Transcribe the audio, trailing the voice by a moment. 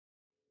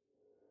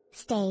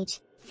Stage,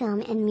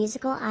 film and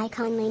musical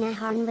icon Lena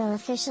Horne will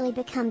officially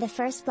become the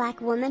first black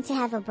woman to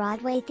have a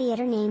Broadway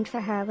theater named for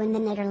her when the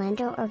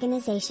Nederlander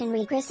Organization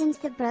rechristens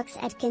the Brooks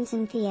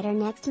Atkinson Theatre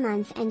next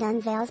month and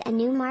unveils a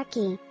new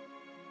marquee.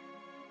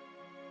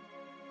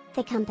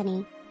 The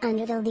company,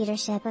 under the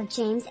leadership of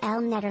James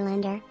L.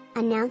 Nederlander,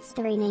 announced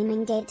the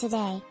renaming date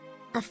today.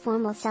 A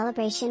formal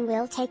celebration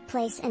will take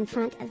place in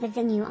front of the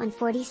venue on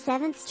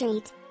 47th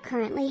Street,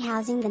 currently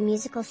housing the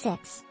musical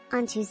Six,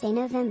 on Tuesday,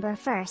 November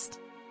 1st.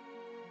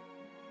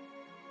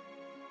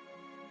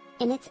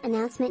 In its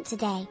announcement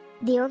today,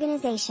 the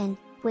organization,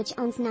 which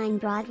owns 9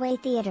 Broadway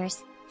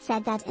theaters,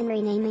 said that in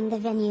renaming the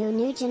venue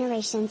new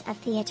generations of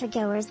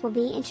theatergoers will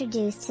be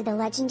introduced to the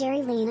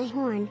legendary Lena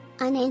Horne,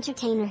 an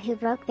entertainer who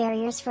broke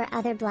barriers for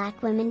other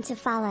black women to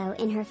follow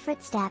in her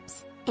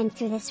footsteps, and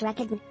through this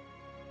recognition.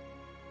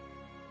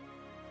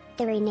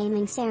 The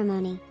renaming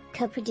ceremony,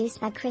 co-produced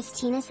by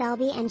Christina,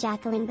 Selby and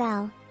Jacquelyn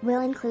Bell,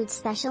 will include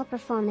special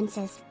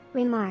performances,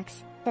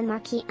 remarks, the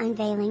marquee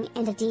unveiling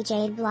and a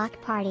DJ'd block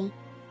party.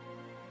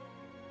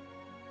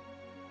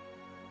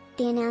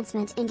 The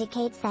announcement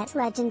indicates that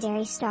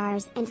legendary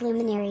stars and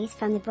luminaries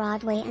from the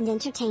Broadway and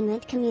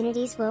entertainment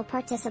communities will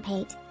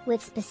participate,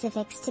 with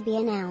specifics to be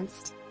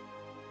announced.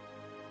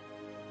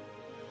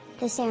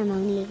 The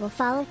ceremony will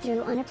follow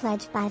through on a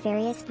pledge by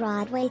various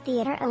Broadway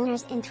theater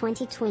owners in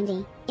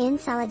 2020, in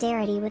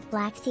solidarity with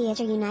Black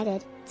Theatre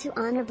United, to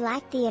honor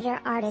black theater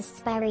artists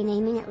by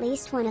renaming at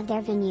least one of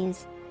their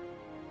venues.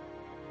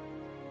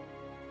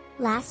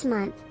 Last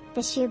month,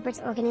 the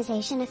Shubert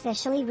Organization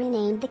officially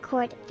renamed the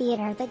Cort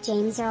Theatre the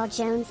James Earl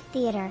Jones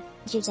Theatre.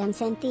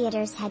 Jujamcyn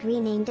Theaters had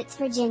renamed its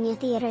Virginia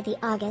Theatre the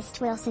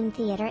August Wilson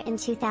Theatre in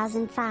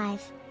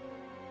 2005.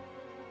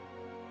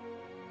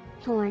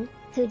 Horne,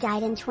 who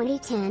died in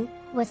 2010,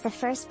 was the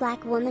first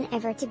black woman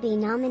ever to be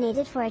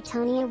nominated for a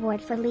Tony Award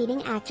for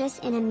leading actress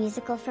in a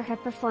musical for her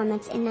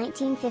performance in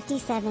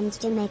 1957's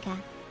Jamaica.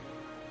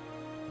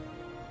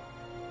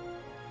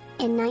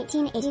 In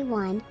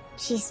 1981,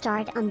 she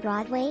starred on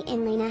Broadway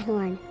in Lena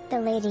Horne, The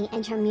Lady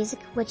and Her Music,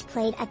 which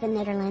played at the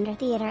Nederlander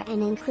Theatre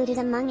and included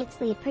among its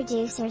lead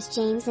producers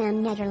James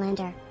M.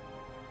 Nederlander.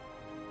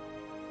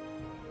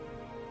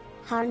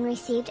 Horne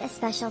received a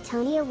special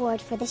Tony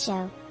Award for the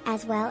show,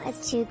 as well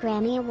as 2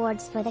 Grammy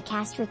Awards for the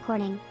cast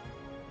recording.